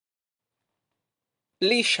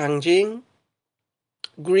Shangyin,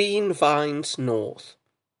 green vines north.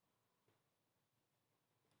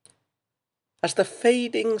 As the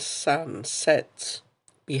fading sun sets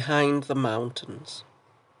behind the mountains,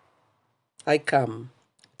 I come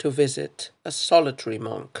to visit a solitary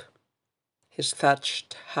monk, his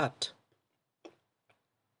thatched hut.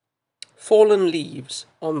 Fallen leaves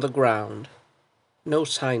on the ground, no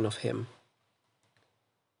sign of him.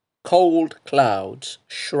 Cold clouds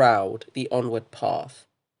shroud the onward path.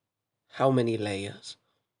 How many layers?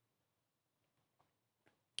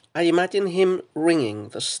 I imagine him ringing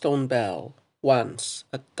the stone bell once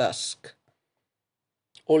at dusk,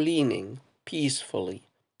 or leaning peacefully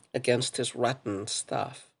against his rattan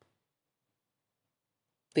staff.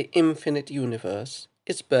 The infinite universe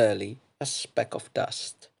is barely a speck of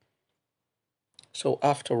dust. So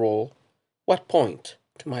after all, what point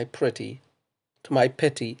to my pity,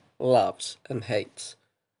 loves and hates?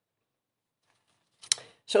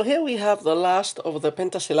 So here we have the last of the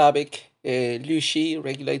pentasyllabic Liu Xi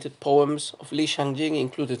regulated poems of Li Shangyin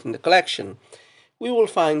included in the collection. We will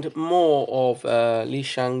find more of Li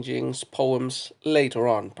Shangjing's poems later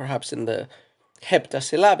on, perhaps in the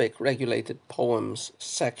heptasyllabic regulated poems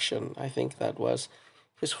section. I think that was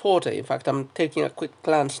his forte. In fact, I'm taking a quick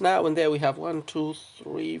glance now, and there we have 1, 2,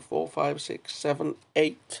 3, 4, 5, 6, 7,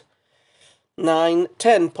 8, 9,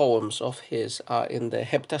 10 poems of his are in the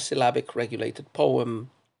heptasyllabic regulated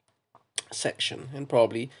poem section, and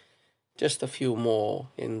probably just a few more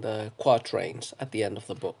in the quatrains at the end of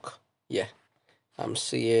the book. Yeah, I'm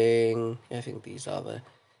seeing, I think these are the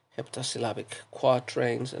heptasyllabic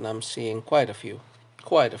quatrains, and I'm seeing quite a few,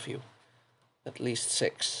 at least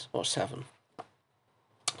 6 or 7.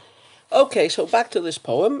 Okay, so back to this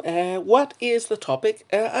poem. What is the topic?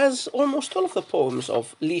 As almost all of the poems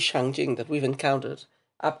of Li Shangjing that we've encountered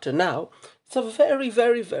up to now, it's a very,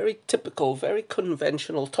 very, very typical, very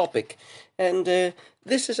conventional topic. And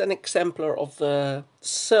this is an exemplar of the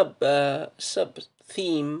sub-theme,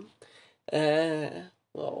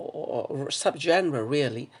 or subgenre,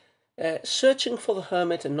 really, searching for the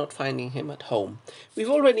hermit and not finding him at home. We've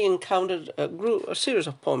already encountered a series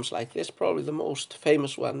of poems like this. Probably the most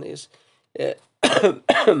famous one is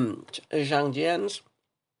Shangyian's.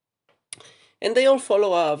 And they all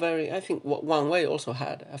follow a very, I think Wang Wei also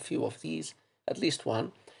had a few of these, at least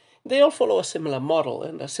one. They all follow a similar model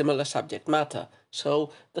and a similar subject matter.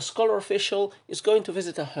 So the scholar official is going to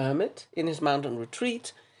visit a hermit in his mountain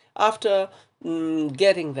retreat. After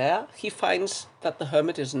getting there, he finds that the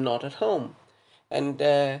hermit is not at home. And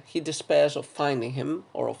he despairs of finding him,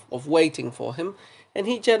 or of waiting for him, and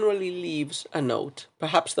he generally leaves a note.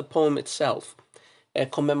 Perhaps the poem itself,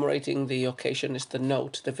 commemorating the occasion, is the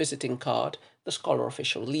note, the visiting card the scholar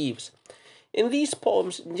official leaves. In these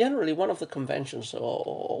poems, generally one of the conventions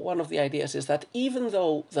or one of the ideas is that even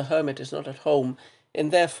though the hermit is not at home,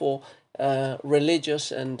 and therefore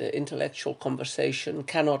religious and intellectual conversation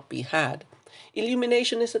cannot be had,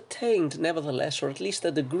 illumination is attained nevertheless, or at least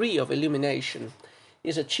a degree of illumination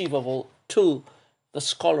is achievable to the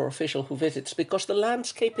scholar official who visits, because the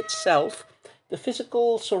landscape itself, the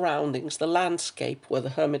physical surroundings, the landscape where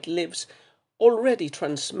the hermit lives, already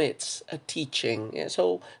transmits a teaching.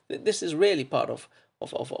 So this is really part of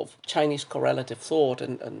Chinese correlative thought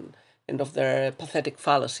and of their pathetic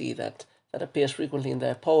fallacy that appears frequently in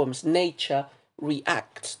their poems. Nature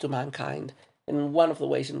reacts to mankind, and one of the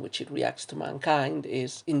ways in which it reacts to mankind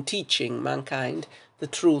is in teaching mankind the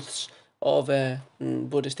truths of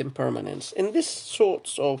Buddhist impermanence. In this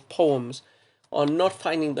sorts of poems on not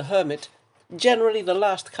finding the hermit, generally the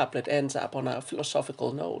last couplet ends up on a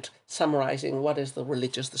philosophical note, summarizing what is the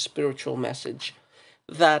religious, the spiritual message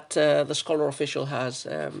that the scholar official has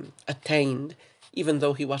attained, even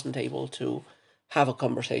though he wasn't able to have a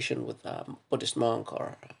conversation with a Buddhist monk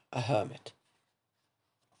or a hermit.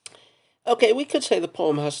 Okay, we could say the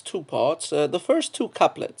poem has two parts. The first two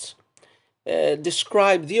couplets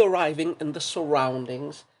describe the arriving and the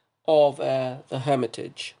surroundings of the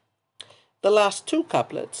hermitage. The last two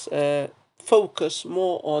couplets focus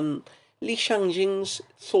more on Li Shangjing's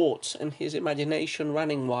thoughts and his imagination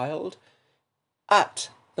running wild at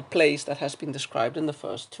the place that has been described in the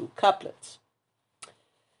first two couplets.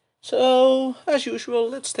 So, as usual,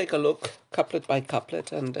 let's take a look couplet by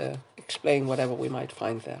couplet and explain whatever we might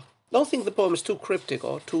find there. Don't think the poem is too cryptic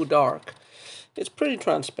or too dark. It's pretty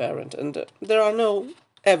transparent, and there are no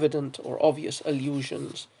evident or obvious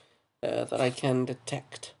allusions that I can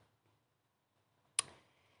detect.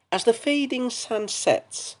 As the fading sun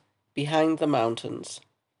sets behind the mountains,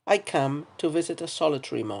 I come to visit a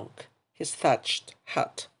solitary monk, his thatched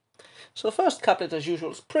hut. So the first couplet, as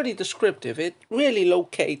usual, is pretty descriptive. It really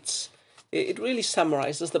locates it really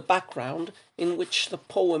summarizes the background in which the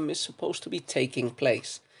poem is supposed to be taking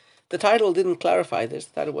place. The title didn't clarify this,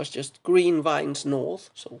 that it was just Green Vines North,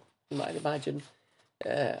 so you might imagine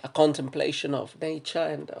a contemplation of nature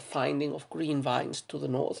and a finding of green vines to the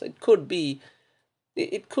north. It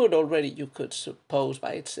could already, you could suppose,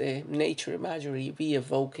 by its nature imagery, be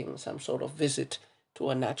evoking some sort of visit to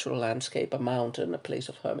a natural landscape, a mountain, a place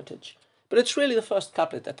of hermitage. But it's really the first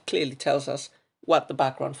couplet that clearly tells us what the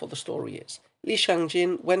background for the story is. Li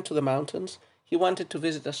Shangyin went to the mountains. He wanted to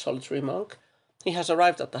visit a solitary monk. He has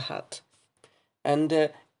arrived at the hut. And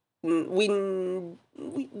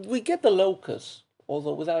we get the locus,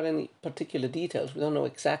 although without any particular details. We don't know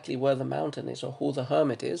exactly where the mountain is or who the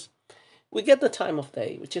hermit is. We get the time of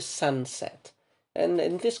day, which is sunset. And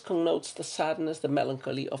this connotes the sadness, the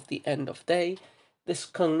melancholy of the end of day. This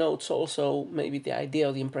connotes also maybe the idea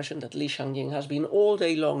or the impression that Li Shangyin has been all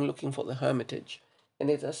day long looking for the hermitage, and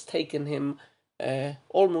it has taken him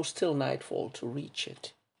almost till nightfall to reach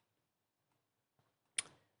it.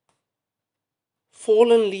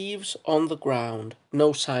 Fallen leaves on the ground,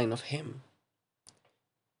 no sign of him.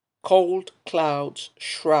 Cold clouds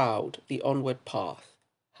shroud the onward path.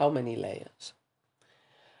 How many layers?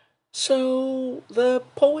 So the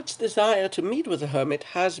poet's desire to meet with the hermit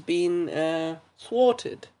has been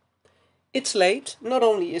thwarted. It's late. Not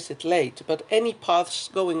only is it late, but any paths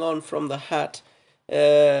going on from the hut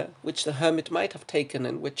which the hermit might have taken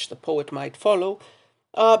and which the poet might follow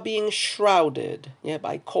are being shrouded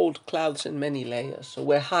by cold clouds in many layers. So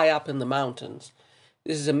we're high up in the mountains.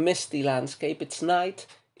 This is a misty landscape. It's night.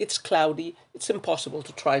 It's cloudy. It's impossible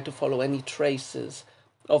to try to follow any traces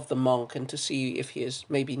of the monk and to see if he is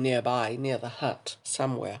maybe nearby, near the hut,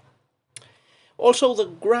 somewhere. Also, the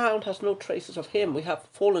ground has no traces of him. We have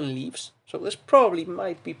fallen leaves, so this probably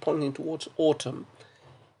might be pointing towards autumn,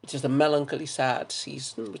 which is the melancholy, sad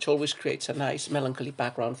season, which always creates a nice melancholy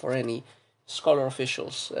background for any scholar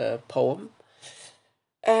official's poem.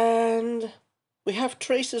 And we have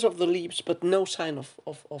traces of the leaves, but no sign of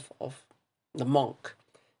the monk.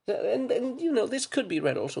 And you know, this could be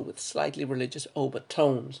read also with slightly religious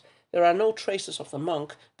overtones. There are no traces of the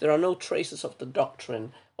monk. There are no traces of the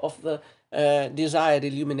doctrine, of the desired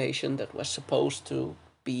illumination that was supposed to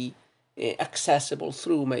be accessible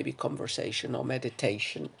through maybe conversation or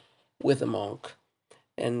meditation with a monk,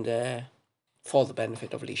 and for the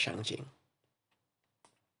benefit of Li Shangyin.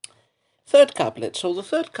 Third couplet. So the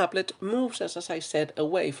third couplet moves us, as I said,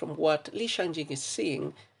 away from what Li Shangyin is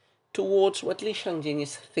seeing towards what Li Shangyin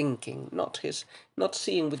is thinking, not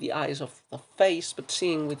seeing with the eyes of the face, but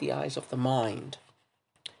seeing with the eyes of the mind.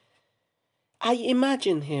 I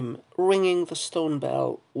imagine him ringing the stone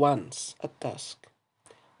bell once at dusk,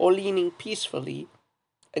 or leaning peacefully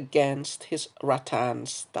against his rattan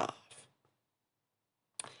staff.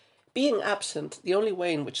 Being absent, the only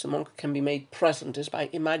way in which the monk can be made present is by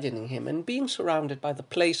imagining him, and being surrounded by the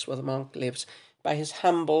place where the monk lives, by his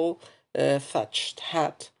humble thatched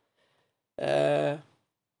hut.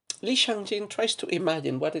 Li Shangyin tries to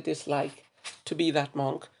imagine what it is like to be that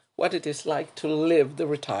monk, what it is like to live the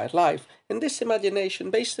retired life. And this imagination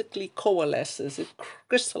basically coalesces, it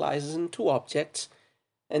crystallizes in two objects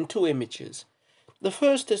and two images. The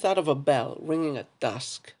first is that of a bell ringing at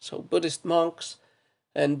dusk. So Buddhist monks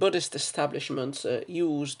and Buddhist establishments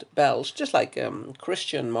used bells, just like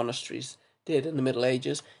Christian monasteries did in the Middle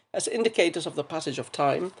Ages, as indicators of the passage of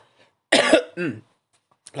time,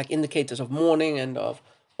 like indicators of morning and of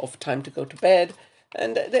time to go to bed.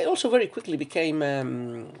 And they also very quickly became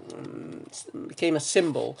a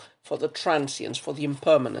symbol for the transience, for the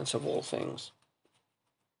impermanence of all things.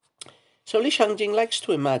 So Li Shangyin likes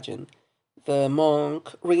to imagine the monk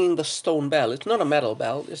ringing the stone bell. It's not a metal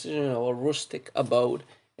bell. This is, a rustic abode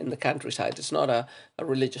in the countryside. It's not a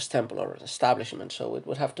religious temple or an establishment, so it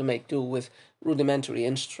would have to make do with rudimentary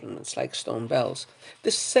instruments like stone bells.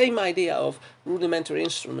 This same idea of rudimentary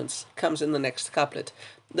instruments comes in the next couplet.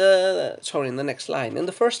 In the next line. In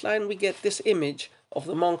the first line, we get this image of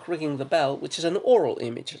the monk ringing the bell, which is an oral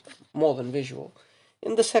image, more than visual.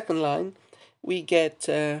 In the second line, we get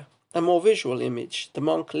a more visual image, the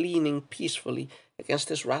monk leaning peacefully against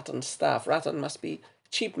his rattan staff. Rattan must be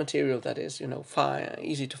cheap material that is,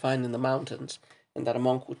 easy to find in the mountains, and that a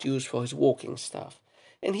monk would use for his walking staff.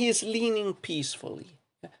 And he is leaning peacefully,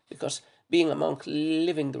 because being a monk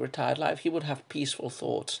living the retired life, he would have peaceful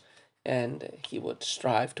thoughts, and he would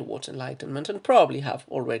strive towards enlightenment and probably have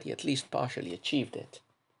already at least partially achieved it.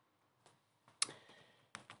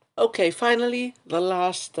 Okay, finally, the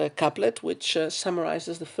last couplet, which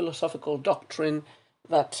summarizes the philosophical doctrine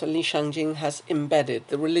that Li Shangyin has embedded,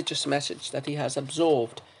 the religious message that he has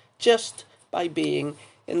absorbed just by being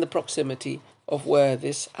in the proximity of where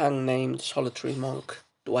this unnamed solitary monk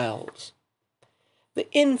dwells. The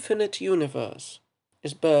infinite universe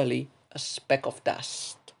is barely a speck of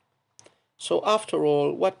dust. So after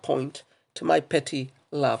all, what point to my petty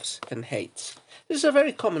loves and hates? This is a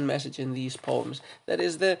very common message in these poems. That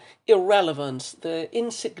is the irrelevance, the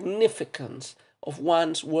insignificance of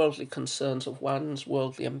one's worldly concerns, of one's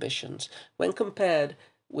worldly ambitions, when compared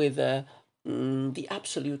with the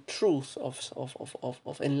absolute truth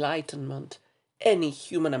of enlightenment. Any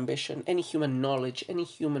human ambition, any human knowledge, any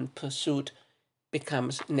human pursuit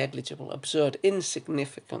becomes negligible, absurd,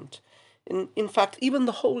 insignificant. In fact, even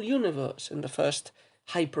the whole universe, in the first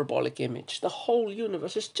hyperbolic image, the whole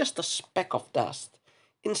universe is just a speck of dust,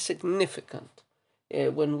 insignificant,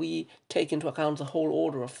 when we take into account the whole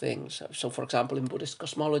order of things. So, for example, in Buddhist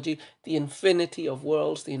cosmology, the infinity of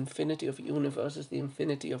worlds, the infinity of universes, the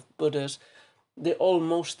infinity of Buddhas, the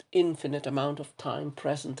almost infinite amount of time,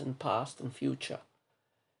 present and past and future.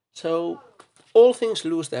 So all things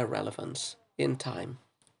lose their relevance in time,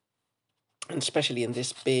 and especially in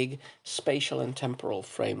this big spatial and temporal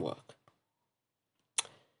framework.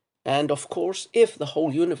 And of course, if the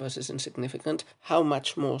whole universe is insignificant, how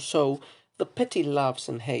much more so the petty loves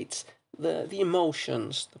and hates, the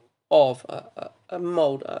emotions of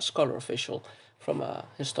a scholar official from a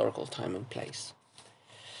historical time and place.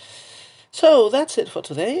 So that's it for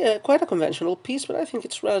today. Quite a conventional piece, but I think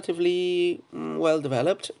it's relatively well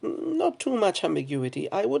developed. Not too much ambiguity.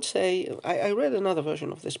 I would say I read another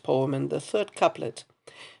version of this poem, and the third couplet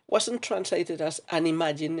wasn't translated as an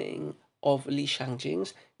imagining of Li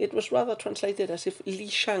Shangjing's. It was rather translated as if Li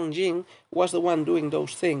Shangjing was the one doing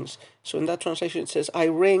those things. So in that translation it says, I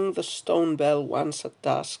ring the stone bell once at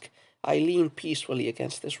dusk. I lean peacefully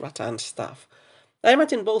against this rattan staff. I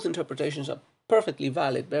imagine both interpretations are perfectly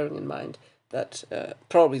valid, bearing in mind that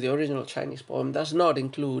probably the original Chinese poem does not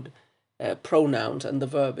include pronouns, and the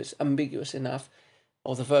verb is ambiguous enough,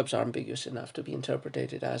 or the verbs are ambiguous enough to be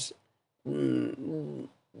interpreted as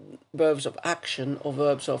verbs of action or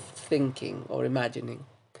verbs of thinking or imagining.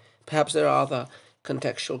 Perhaps there are other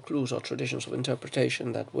contextual clues or traditions of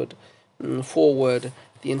interpretation that would forward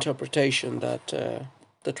the interpretation that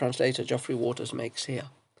the translator Geoffrey Waters makes here.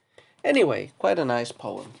 Anyway, quite a nice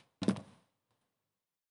poem.